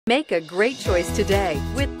Make a great choice today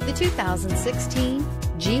with the 2016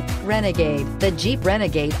 Jeep Renegade. The Jeep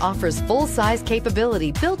Renegade offers full-size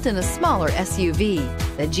capability built in a smaller SUV.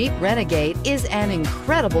 The Jeep Renegade is an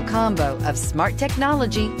incredible combo of smart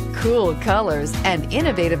technology, cool colors, and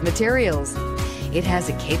innovative materials. It has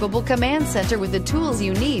a capable command center with the tools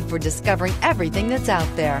you need for discovering everything that's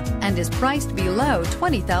out there and is priced below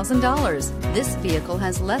 $20,000. This vehicle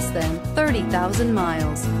has less than 30,000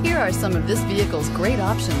 miles. Here are some of this vehicle's great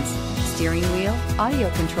options: steering wheel audio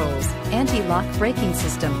controls, anti-lock braking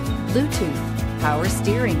system, Bluetooth, power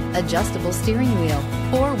steering, adjustable steering wheel,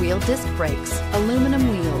 four-wheel disc brakes, aluminum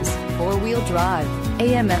wheels, four-wheel drive,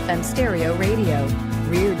 AM/FM stereo radio,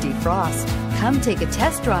 rear defrost. Come take a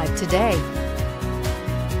test drive today.